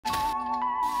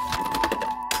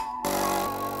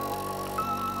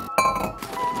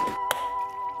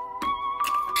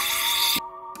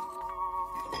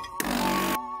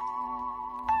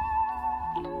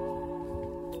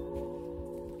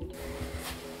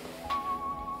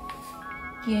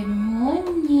Good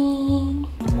morning.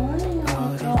 Good morning.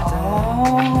 Oh,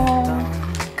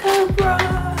 Cobra.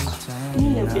 You're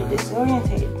a little bit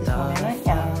disorientated this morning, aren't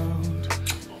you?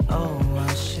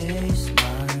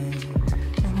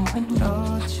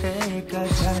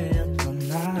 Good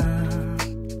morning.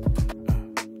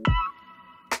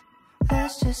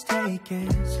 Let's just take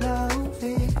it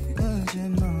slowly.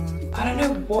 I don't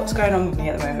know what's going on with me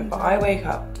at the moment, but I wake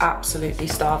up absolutely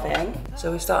starving.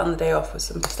 So we're starting the day off with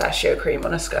some pistachio cream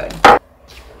on a scone.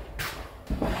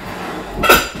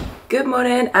 Good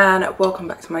morning and welcome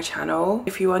back to my channel.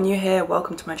 If you are new here,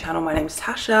 welcome to my channel. My name is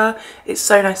Tasha. It's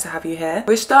so nice to have you here.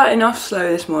 We're starting off slow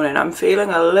this morning. I'm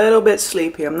feeling a little bit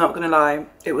sleepy, I'm not gonna lie.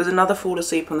 It was another fall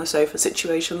asleep on the sofa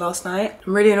situation last night.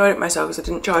 I'm really annoyed at myself because I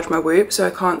didn't charge my Whoop, so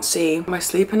I can't see my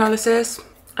sleep analysis.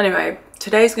 Anyway,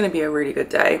 today's gonna be a really good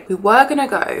day. We were gonna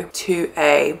go to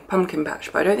a pumpkin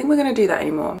patch, but I don't think we're gonna do that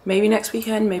anymore. Maybe next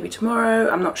weekend, maybe tomorrow,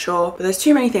 I'm not sure. But there's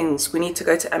too many things. We need to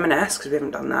go to M&S because we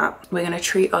haven't done that. We're gonna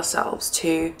treat ourselves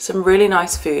to some really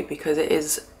nice food because it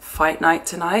is fight night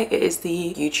tonight. It is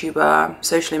the YouTuber,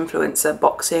 social influencer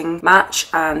boxing match,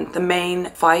 and the main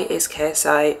fight is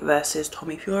KSI versus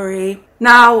Tommy Fury.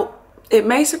 Now, it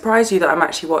may surprise you that I'm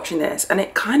actually watching this, and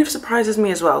it kind of surprises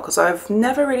me as well because I've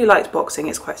never really liked boxing.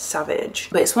 It's quite savage,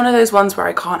 but it's one of those ones where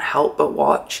I can't help but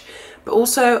watch. But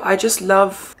also I just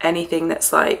love anything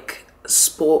that's like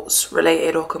sports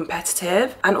related or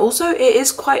competitive, and also it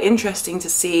is quite interesting to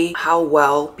see how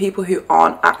well people who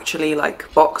aren't actually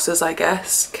like boxers, I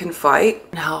guess, can fight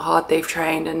and how hard they've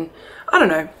trained, and I don't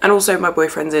know. And also my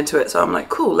boyfriend's into it, so I'm like,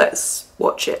 cool, let's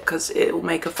watch it because it will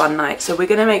make a fun night. So we're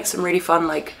gonna make some really fun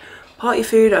like party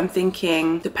food. I'm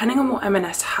thinking, depending on what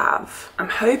M&S have, I'm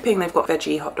hoping they've got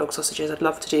veggie hot dog sausages. I'd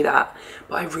love to do that,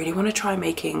 but I really want to try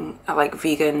making like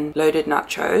vegan loaded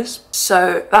nachos.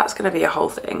 So that's going to be a whole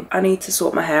thing. I need to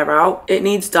sort my hair out. It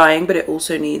needs dyeing, but it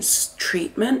also needs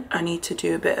treatment. I need to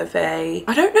do a bit of I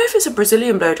don't know if it's a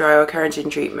Brazilian blow dry or a keratin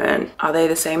treatment. Are they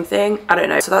the same thing? I don't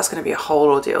know. So that's going to be a whole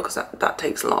ordeal because that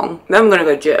takes long. Then I'm going to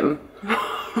go gym.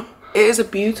 It is a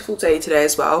beautiful day today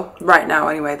as well. Right now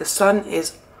anyway, the sun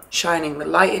is shining, the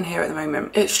light in here at the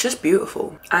moment, it's just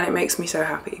beautiful and it makes me so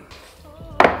happy.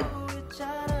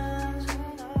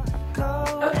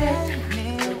 Okay,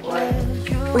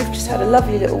 we've just had a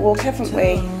lovely little walk, haven't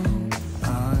we?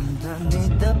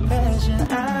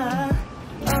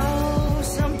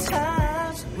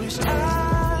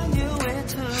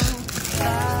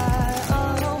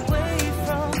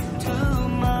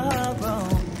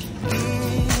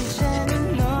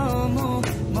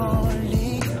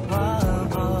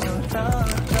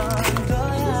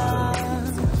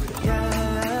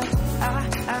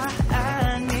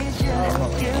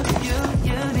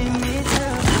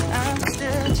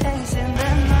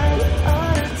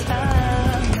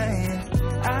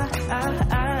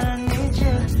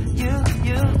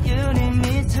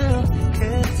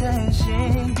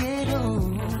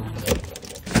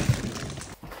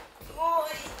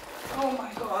 Oh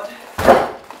my god,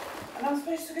 and I'm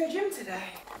supposed to go gym today.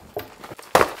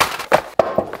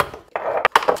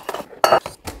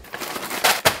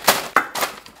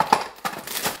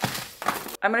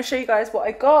 I'm going to show you guys what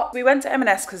I got. We went to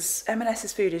M&S because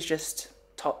M&S's food is just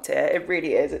top tier. It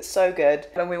really is. It's so good.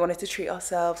 And we wanted to treat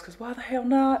ourselves because why the hell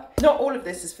not? Not all of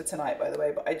this is for tonight, by the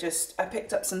way, but I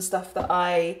picked up some stuff that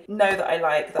I know that I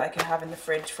like that I can have in the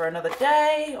fridge for another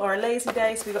day or a lazy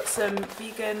day. So we got some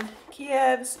vegan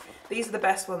Kievs. These are the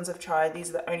best ones I've tried.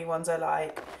 These are the only ones I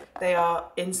like. They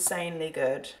are insanely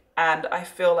good. And I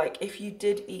feel like if you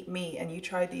did eat meat and you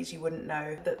tried these, you wouldn't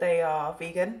know that they are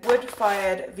vegan.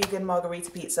 Wood-fired vegan margarita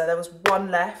pizza. There was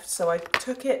one left, so I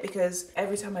took it because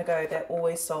every time I go, they're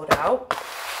always sold out.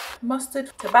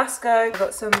 Mustard, Tabasco. I've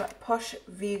got some posh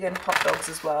vegan hot dogs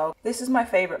as well. This is my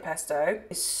favorite pesto.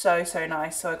 It's so, so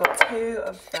nice. So I got 2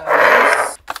 of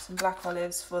those. Some black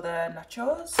olives for the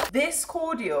nachos. This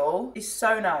cordial is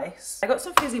so nice. I got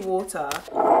some fizzy water.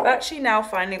 I've actually now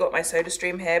finally got my soda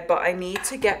stream here, but I need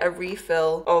to get a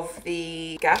refill of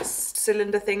the gas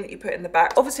cylinder thing that you put in the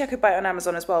back. Obviously I could buy it on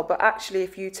Amazon as well, but actually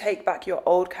if you take back your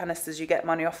old canisters, you get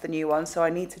money off the new ones. So I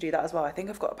need to do that as well. I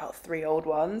think I've got about 3 old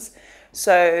ones.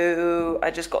 So I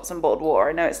just got some bottled water.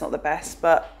 I know it's not the best,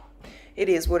 but it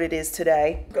is what it is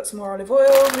today. Got some more olive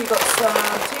oil. We got some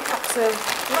 2 cups of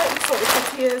lightly salted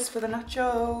tortillas for the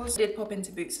nachos. I did pop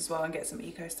into Boots as well and get some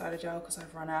Eco Styler gel because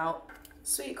I've run out.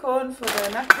 sweet corn for the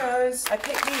nachos. I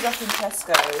picked these up in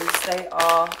Tesco's. They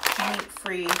are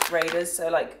meat-free Raiders, so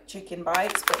like chicken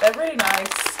bites, but they're really nice.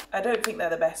 I don't think they're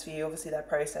the best for you. Obviously they're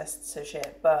processed, so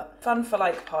shit, but fun for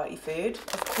like party food.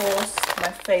 Of course, my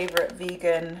favorite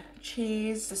vegan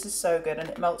cheese. This is so good and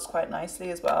it melts quite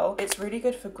nicely as well. It's really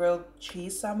good for grilled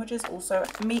cheese sandwiches. Also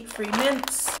meat-free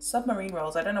mince, submarine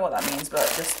rolls. I don't know what that means,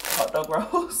 but just hot dog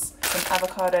rolls. Some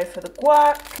avocado for the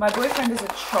guac. My boyfriend is a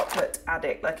chocolate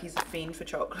addict, like he's a fiend for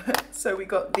chocolate. So we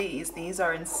got these. These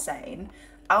are insane.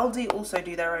 Aldi also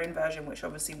do their own version, which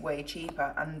obviously way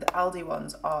cheaper, and the Aldi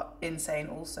ones are insane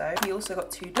also. He also got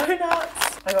 2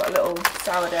 donuts. I got a little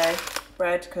sourdough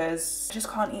bread because I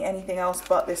just can't eat anything else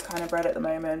but this kind of bread at the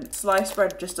moment. Sliced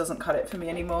bread just doesn't cut it for me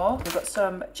anymore. We've got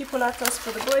some chipolatas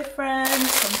for the boyfriend,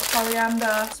 some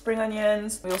coriander, spring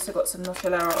onions. We also got some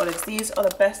nocellara olives. These are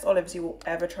the best olives you will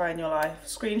ever try in your life.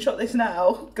 Screenshot this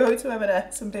now. Go to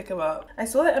M&S and pick them up. I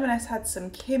saw that M&S had some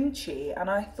kimchi and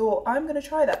I thought I'm gonna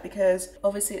try that because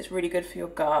obviously it's really good for your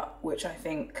gut, which I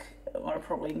think I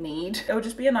probably need. It will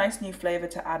just be a nice new flavour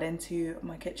to add into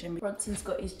my kitchen. Bronson's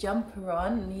got his jumper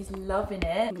on and he's loving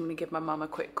it. I'm gonna give my mum a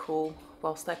quick call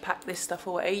whilst I pack this stuff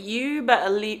away. You better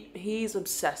leave, he's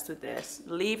obsessed with this.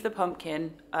 Leave the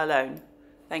pumpkin alone.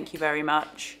 Thank you very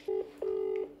much.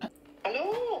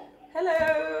 Hello.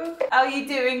 Hello. How are you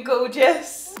doing,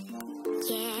 gorgeous?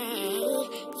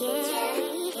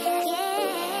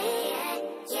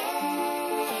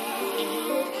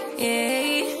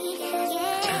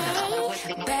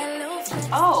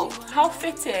 Oh, how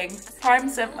fitting. Prime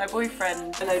sent my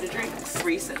boyfriend a load of drinks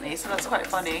recently, so that's quite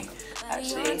funny,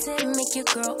 actually. Make your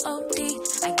girl OD.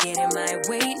 I get in my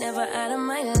way, never out of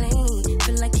my lane.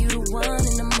 Feel like you the one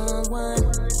and I'm on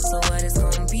one. So what it's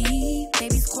gonna be,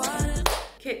 baby squad.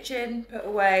 Kitchen put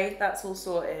away, that's all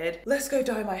sorted. Let's go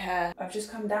dye my hair. I've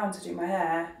just come down to do my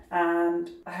hair and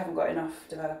I haven't got enough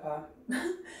developer.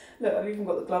 Look, I've even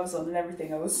got the gloves on and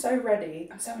everything. I was so ready.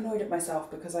 I'm so annoyed at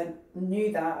myself because I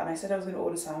knew that and I said I was going to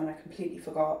order some and I completely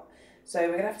forgot. So we're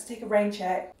going to have to take a rain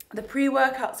check. The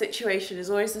pre-workout situation is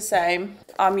always the same.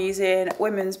 I'm using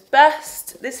Women's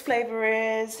Best. This flavour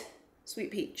is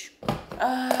Sweet Peach.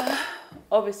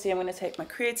 Obviously I'm going to take my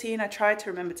creatine. I try to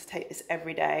remember to take this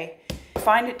every day. I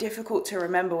find it difficult to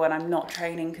remember when I'm not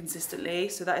training consistently,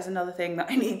 so that is another thing that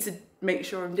I need to make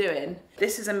sure I'm doing.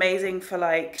 This is amazing for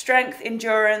like strength,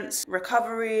 endurance,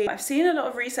 recovery. I've seen a lot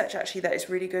of research actually that it's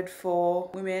really good for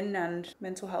women and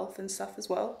mental health and stuff as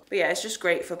well. But yeah, it's just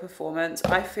great for performance.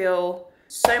 I feel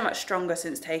so much stronger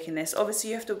since taking this. Obviously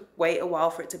you have to wait a while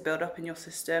for it to build up in your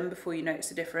system before you notice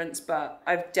the difference, but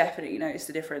I've definitely noticed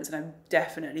the difference and I'm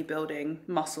definitely building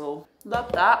muscle.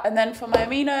 Love that. And then for my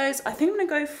aminos, I think I'm gonna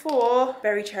go for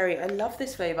berry cherry. I love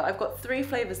this flavor. I've got 3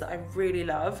 flavors that I really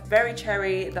love. Berry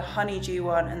cherry, the honeydew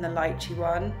one, and the lychee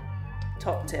one.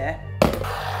 Top tier.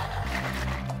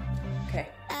 Okay,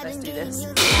 let's do this.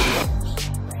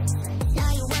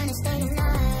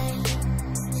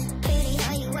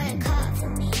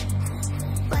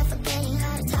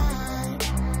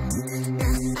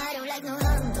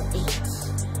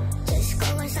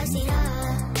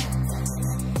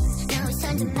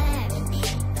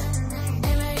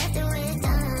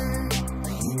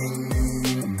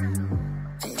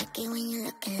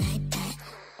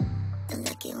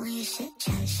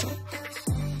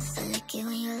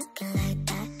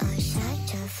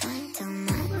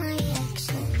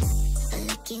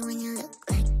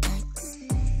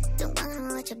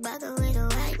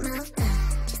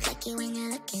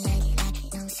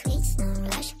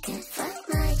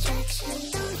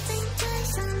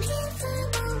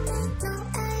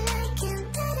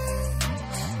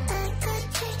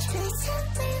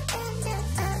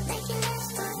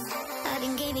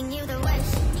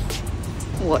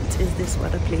 What is this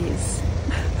weather, please?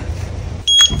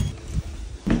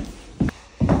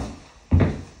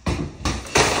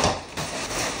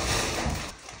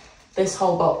 This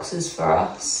whole box is for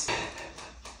us.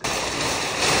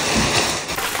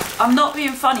 I'm not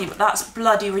being funny, but that's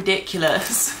bloody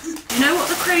ridiculous. You know what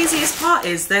the craziest part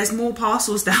is? There's more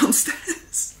parcels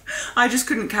downstairs. I just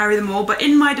couldn't carry them all, but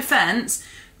in my defense,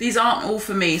 these aren't all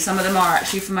for me. Some of them are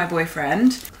actually for my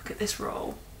boyfriend. Look at this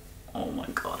roll. Oh my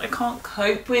God, I can't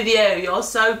cope with you. You're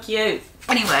so cute.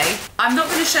 Anyway, I'm not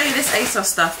going to show you this ASOS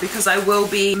stuff because I will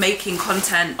be making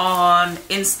content on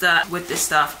Insta with this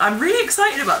stuff. I'm really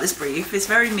excited about this brief. It's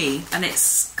very me and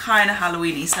it's kind of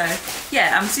Halloween-y. So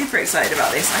yeah, I'm super excited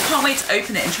about this. I can't wait to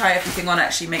open it and try everything on,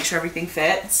 actually make sure everything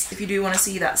fits. If you do want to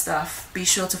see that stuff, be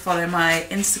sure to follow my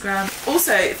Instagram.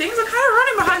 Also, things are kind of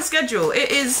running behind schedule.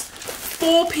 It is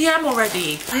 4 p.m.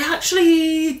 already. I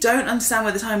actually don't understand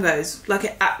where the time goes. Like,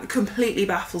 it completely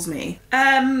baffles me.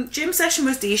 Gym session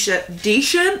was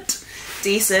decent.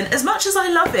 As much as I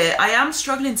love it, I am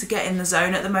struggling to get in the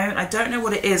zone at the moment. I don't know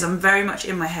what it is. I'm very much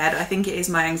in my head. I think it is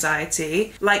my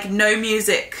anxiety. Like, no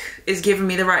music is giving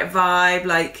me the right vibe.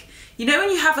 Like, you know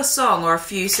when you have a song or a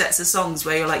few sets of songs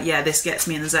where you're like, yeah, this gets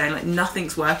me in the zone. Like,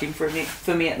 nothing's working for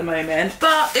me at the moment.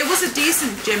 But it was a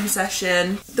decent gym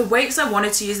session. The weights I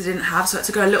wanted to use I didn't have, so I had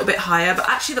to go a little bit higher. But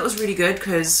actually that was really good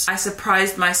because I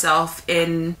surprised myself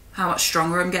in how much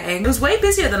stronger I'm getting. It was way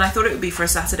busier than I thought it would be for a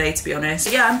Saturday, to be honest.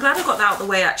 But yeah, I'm glad I got that out of the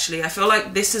way, actually. I feel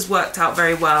like this has worked out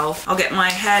very well. I'll get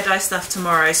my hair dye stuff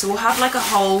tomorrow. So we'll have like a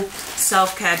whole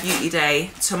self-care beauty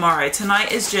day tomorrow.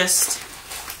 Tonight is just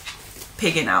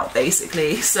pigging out,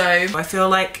 basically. So I feel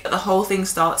like the whole thing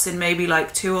starts in maybe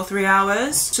like 2 or 3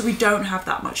 hours. So we don't have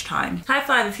that much time. High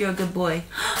five if you're a good boy.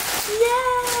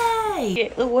 Yay!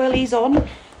 Get the whirlies on.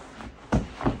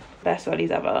 Best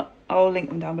whirlies ever. I'll link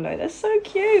them down below. They're so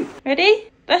cute. Ready?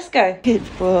 Let's go. Good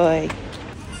boy.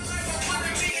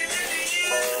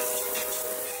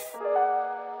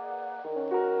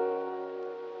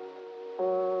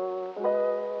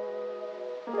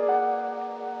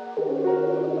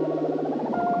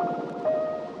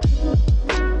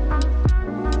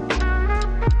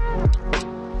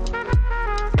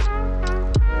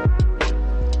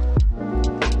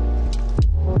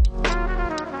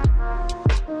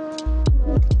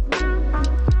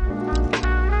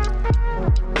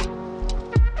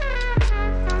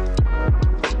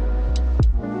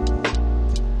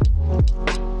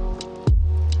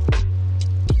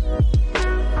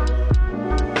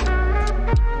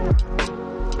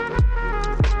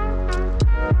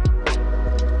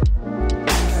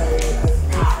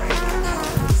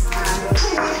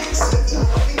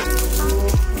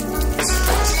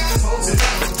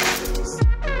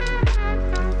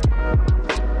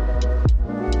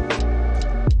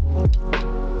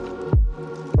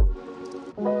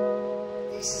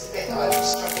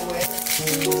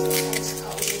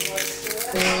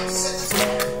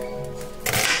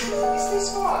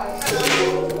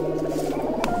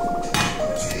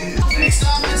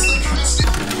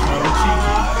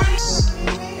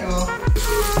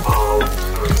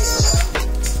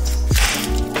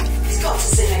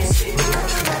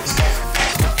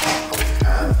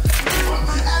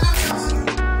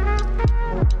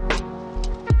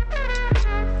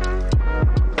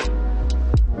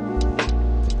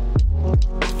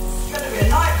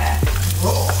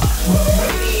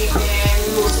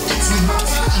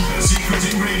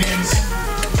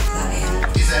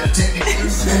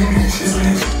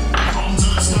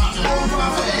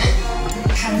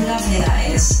 How lovely that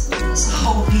is. It's a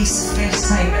whole piece of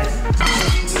entertainment.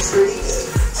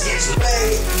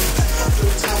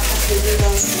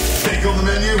 Take on the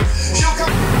menu. She'll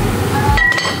come.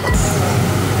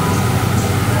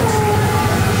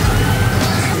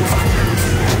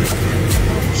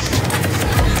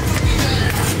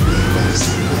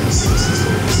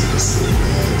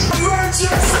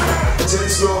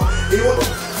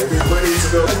 Ready to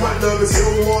go. I might know the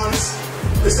silver ones.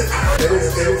 It's the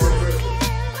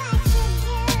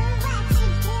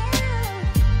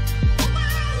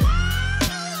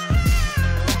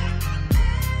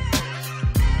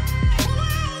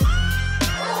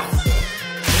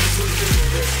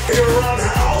around the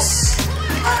house.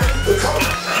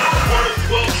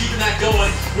 Well, keeping that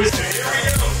going with the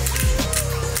area.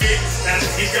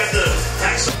 He's got the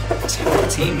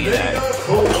Team, you know.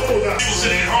 people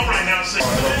sitting at home right now saying,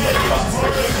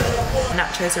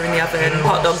 Nachos are in the oven,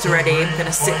 hot dogs are ready. I'm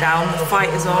gonna sit down, the fight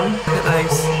is on. Look at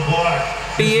those.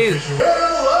 For you.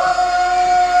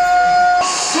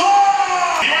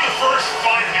 you were the first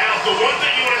 5 out. The one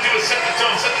thing you want to do is set the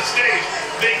tone, set the stage.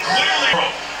 They clearly,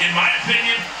 in my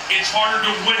opinion, it's harder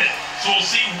to win it. So we'll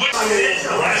see which is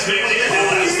the last big thing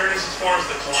as far as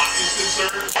the clock is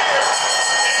concerned.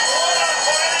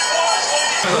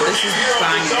 Oh, this is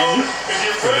banging.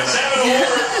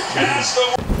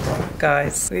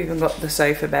 Guys, we even got the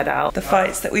sofa bed out. The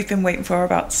fights that we've been waiting for are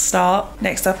about to start.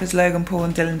 Next up is Logan Paul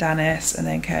and Dylan Dennis, and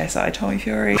then KSI Tommy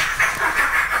Fury.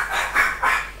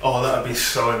 Oh, that would be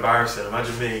so embarrassing.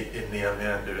 Imagine me in the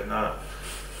end doing that.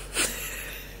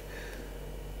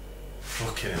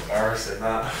 Fucking embarrassing,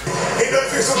 that. Hey, don't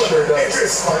do something.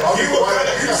 You were kind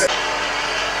of...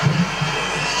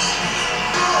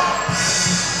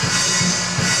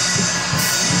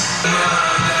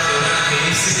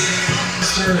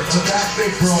 To that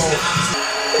big bro.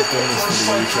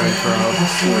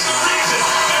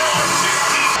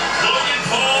 Logan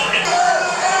Paul and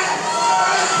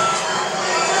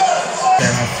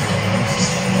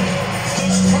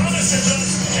Can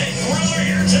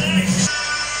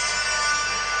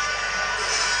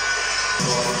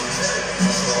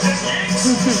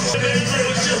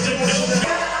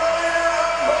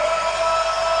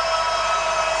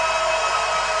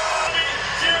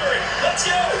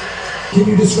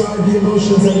you describe the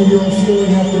emotions that you're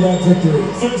feeling after that victory?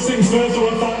 First things first, I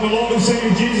want to thank my Lord and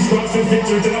Savior Jesus Christ for his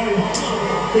victory tonight.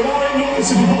 Without him, none of this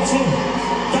would be possible.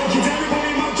 Thank you to everybody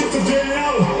in Manchester for turning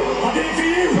out. I did it for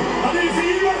you. I did it for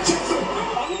you, Manchester. I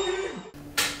love you.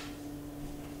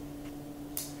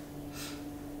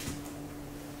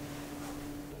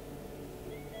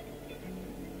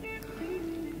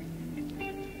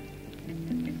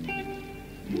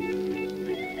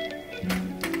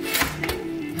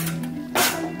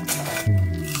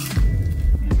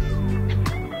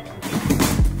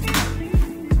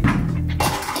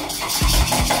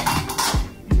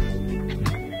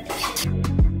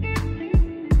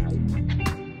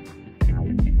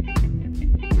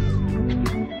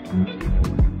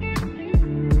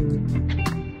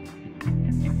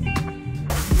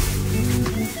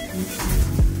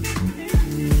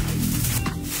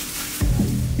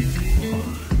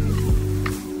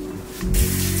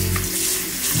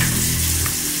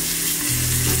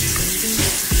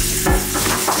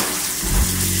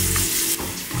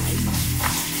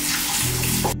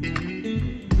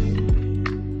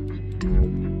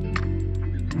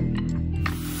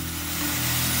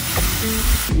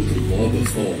 Barber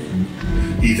form.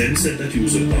 He then said that he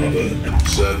was a barber and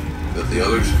said that the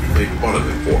others made fun of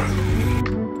him for it.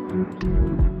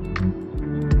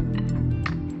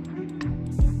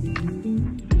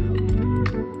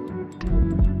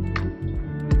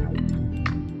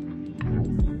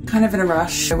 Kind of in a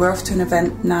rush. We're off to an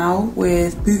event now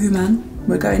with Boohoo Man.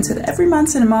 We're going to the Everyman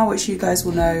Cinema, which you guys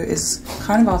will know is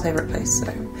kind of our favourite place,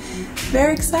 so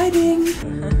very exciting.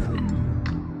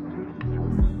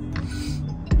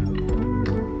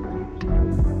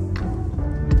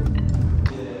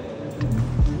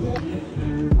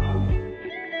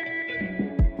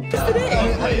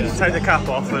 Take the cap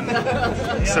off and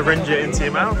syringe it into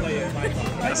your mouth.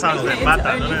 That sounds a bit mad,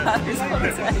 doesn't it?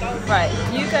 Right,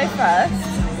 you go first,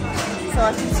 so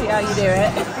I can see how you do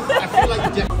it. I feel like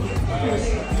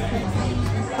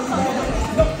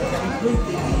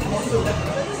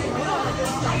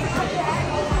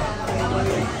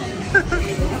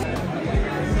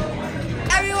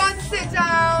Everyone sit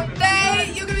down.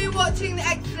 Today you're going to be watching The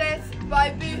Exorcist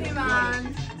by Boohoo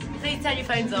Man. Please turn your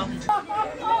phones off.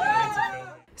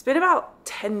 It's been about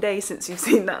 10 days since you've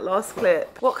seen that last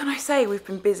clip. What can I say? We've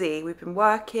been busy. We've been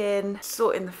working,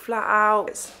 sorting the flat out.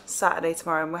 It's Saturday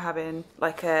tomorrow and we're having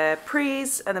like a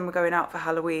prees and then we're going out for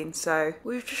Halloween. So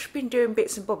we've just been doing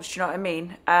bits and bobs, do you know what I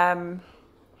mean?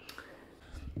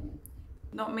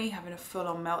 Not me having a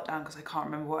full-on meltdown because I can't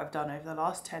remember what I've done over the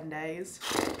last 10 days.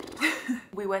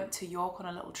 We went to York on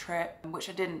a little trip, which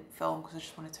I didn't film because I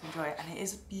just wanted to enjoy it. And it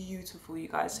is beautiful, you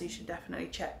guys, so you should definitely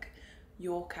check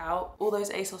York out. All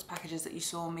those ASOS packages that you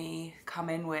saw me come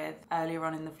in with earlier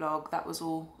on in the vlog, that was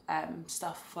all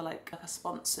stuff for like a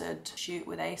sponsored shoot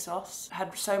with ASOS. I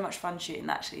had so much fun shooting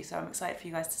that actually, so I'm excited for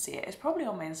you guys to see it. It's probably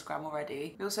on my Instagram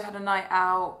already. We also had a night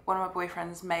out. One of my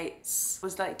boyfriend's mates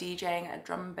was like DJing at a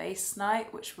drum and bass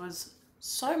night, which was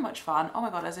so much fun. Oh my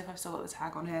god, as if I've still got the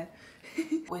tag on here.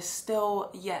 We're still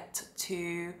yet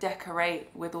to decorate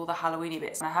with all the Halloweeny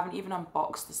bits and I haven't even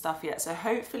unboxed the stuff yet, so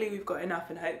hopefully we've got enough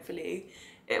and hopefully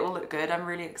it will look good. I'm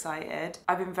really excited.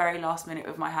 I've been very last minute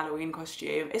with my Halloween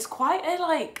costume. It's quite a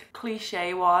like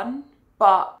cliche one,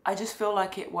 but I just feel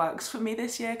like it works for me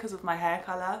this year because of my hair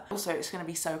colour. Also, it's going to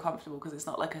be so comfortable because it's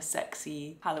not like a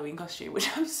sexy Halloween costume, which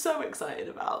I'm so excited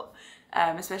about.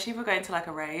 Especially if we're going to like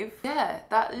a rave. Yeah,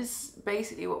 that is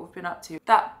basically what we've been up to.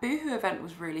 That Boohoo event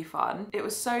was really fun. It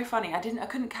was so funny. I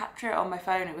couldn't capture it on my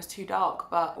phone, it was too dark,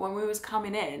 but when we was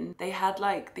coming in, they had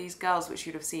like these girls which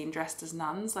you'd have seen dressed as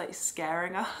nuns, like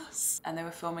scaring us. And they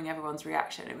were filming everyone's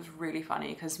reaction. It was really funny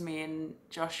because me and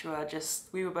Joshua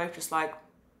we were both just like,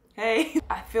 hey.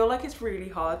 I feel like it's really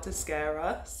hard to scare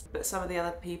us, but some of the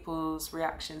other people's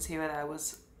reactions here and there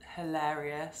was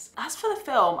hilarious. As for the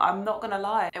film, I'm not gonna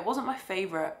lie, it wasn't my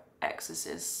favorite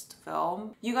Exorcist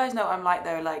film. You guys know what I'm like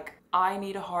though, like I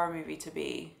need a horror movie to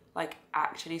be like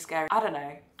actually scary. I don't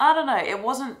know, it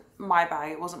wasn't my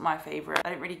bag, it wasn't my favorite. I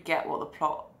didn't really get what the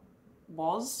plot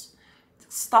was.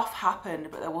 Stuff happened,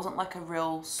 but there wasn't like a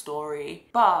real story,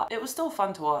 but it was still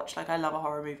fun to watch. Like I love a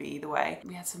horror movie either way.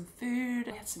 We had some food,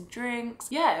 we had some drinks.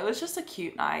 Yeah, it was just a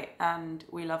cute night and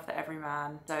we loved the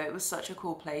Everyman. So it was such a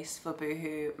cool place for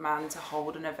Boohoo Man to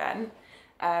hold an event.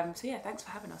 So yeah, thanks for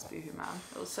having us, Boohoo Man.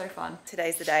 It was so fun.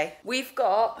 Today's the day. We've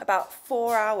got about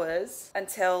 4 hours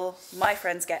until my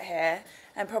friends get here,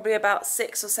 and probably about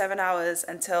 6 or 7 hours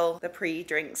until the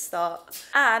pre-drinks start.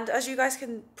 And as you guys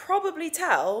can probably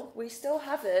tell, we still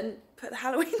haven't put the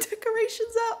Halloween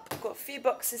decorations up. I've got a few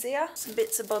boxes here, some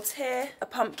bits and bobs here, a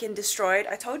pumpkin destroyed.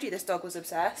 I told you this dog was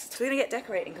obsessed. So we're gonna get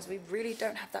decorating because we really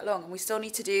don't have that long, and we still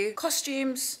need to do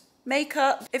costumes,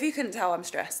 makeup. If you couldn't tell, I'm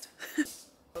stressed.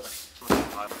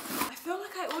 I feel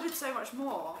like I ordered so much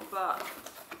more, but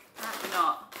apparently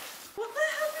not. What the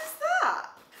hell is that?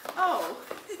 Oh,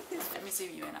 let me zoom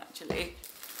you in actually.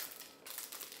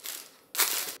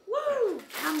 Woo!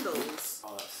 Candles.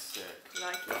 Oh, that's sick. You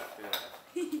like it?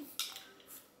 Yeah.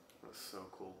 That's so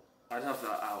cool. I'd have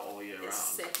that out all year round. It's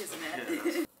sick, isn't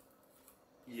it?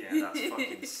 Yeah, that's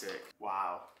fucking sick.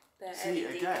 Wow. They're See,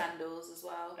 LED again, candles as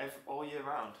well. all year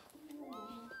round.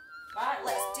 Right,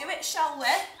 let's do it, shall we?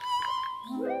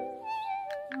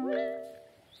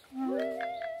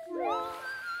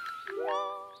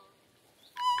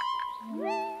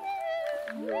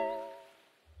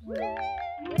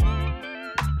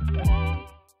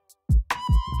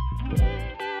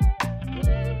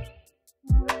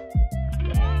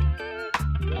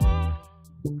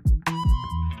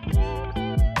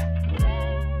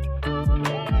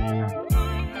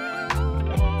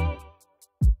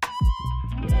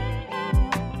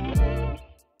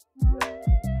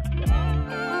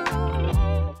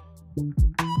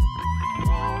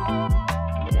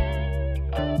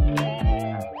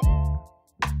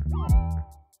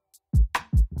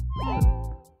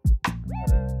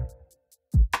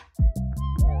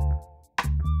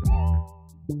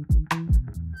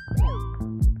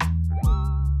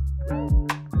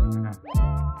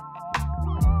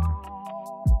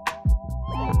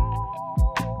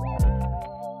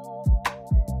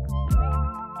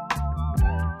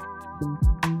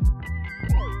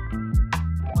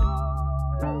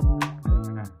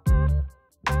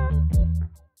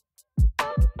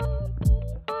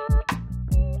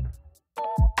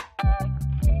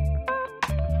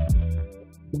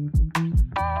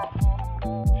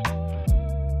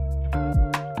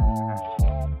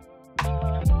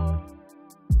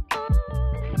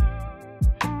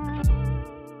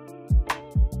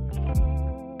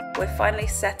 We're finally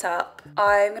set up.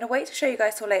 I'm gonna wait to show you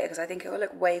guys till later because I think it will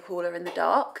look way cooler in the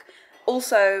dark.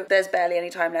 Also, there's barely any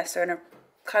time left, so in a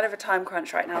kind of a time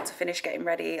crunch right now to finish getting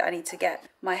ready. I need to get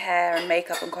my hair and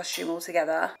makeup and costume all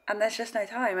together, and there's just no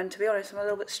time, and to be honest, I'm a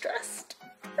little bit stressed.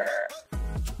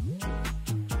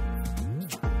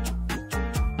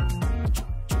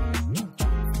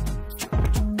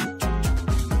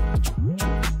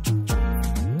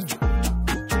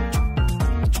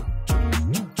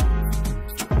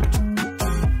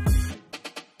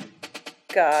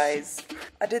 Guys,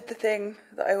 I did the thing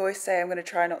that I always say I'm going to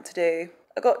try not to do.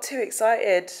 I got too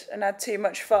excited and had too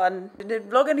much fun and didn't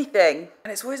vlog anything.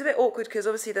 And it's always a bit awkward because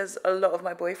obviously there's a lot of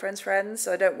my boyfriend's friends,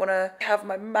 so I don't want to have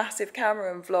my massive camera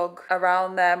and vlog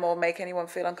around them or make anyone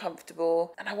feel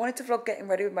uncomfortable. And I wanted to vlog getting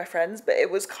ready with my friends, but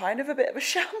it was kind of a bit of a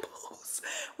shambles.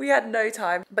 We had no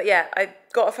time. But yeah, I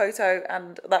got a photo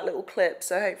and that little clip,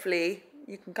 so hopefully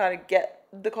you can kind of get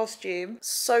the costume.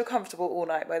 So comfortable all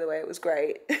night, by the way, it was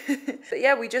great. But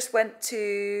yeah, we just went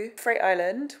to Freight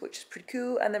Island, which is pretty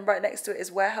cool, and then right next to it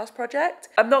is Warehouse Project.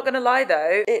 I'm not gonna lie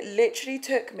though, it literally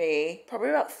took me probably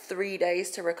about 3 days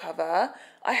to recover.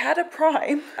 I had a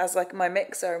Prime as like my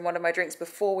mixer and one of my drinks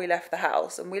before we left the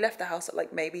house, and we left the house at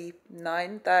like maybe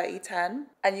 9:30, 10.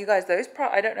 And you guys, those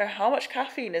I don't know how much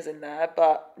caffeine is in there,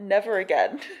 but never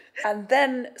again. And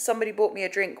then somebody bought me a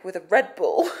drink with a Red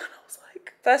Bull.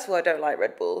 First of all, I don't like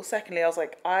Red Bull. Secondly, I was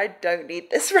like, I don't need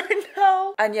this right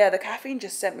now. And yeah, the caffeine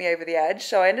just sent me over the edge.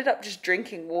 So I ended up just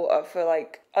drinking water for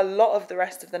like a lot of the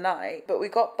rest of the night. But we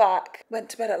got back, went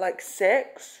to bed at like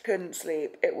 6, couldn't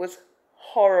sleep. It was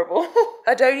horrible.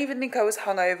 I don't even think I was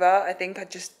hungover. I think I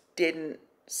just didn't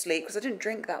sleep because I didn't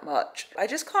drink that much. I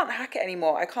just can't hack it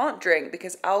anymore. I can't drink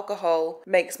because alcohol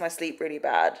makes my sleep really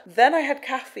bad. Then I had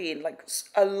caffeine, like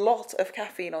a lot of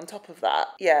caffeine on top of that.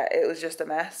 Yeah, it was just a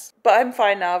mess. But I'm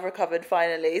fine now, I've recovered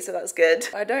finally, so that's good.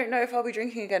 I don't know if I'll be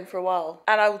drinking again for a while.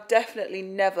 And I will definitely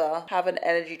never have an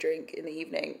energy drink in the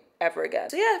evening ever again.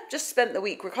 So yeah, just spent the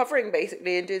week recovering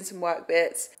basically and doing some work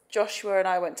bits. Joshua and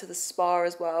I went to the spa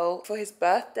as well. For his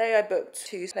birthday, I booked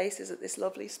 2 places at this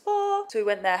lovely spa. So we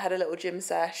went there, had a little gym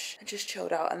sesh and just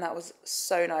chilled out, and that was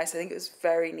so nice. I think it was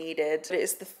very needed. But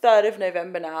it's the 3rd of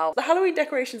November now. The Halloween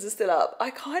decorations are still up.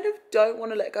 I kind of don't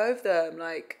want to let go of them.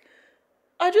 Like,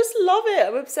 I just love it.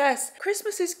 I'm obsessed.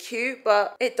 Christmas is cute,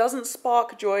 but it doesn't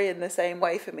spark joy in the same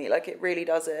way for me. Like, it really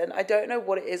doesn't. I don't know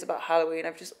what it is about Halloween.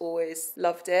 I've just always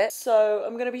loved it. So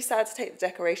I'm gonna be sad to take the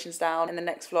decorations down in the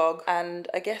next vlog, and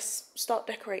I guess start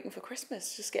decorating for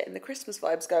Christmas, just getting the Christmas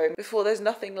vibes going before there's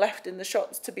nothing left in the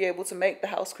shots to be able to make the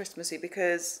house Christmassy,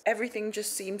 because everything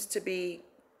just seems to be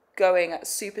going at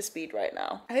super speed right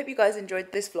now. I hope you guys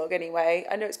enjoyed this vlog anyway.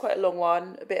 I know it's quite a long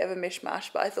one, a bit of a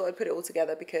mishmash, but I thought I'd put it all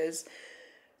together because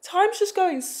time's just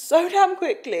going so damn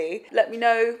quickly. Let me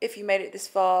know if you made it this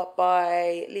far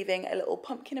by leaving a little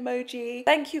pumpkin emoji.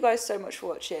 Thank you guys so much for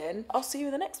watching. I'll see you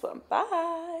in the next one.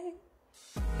 Bye.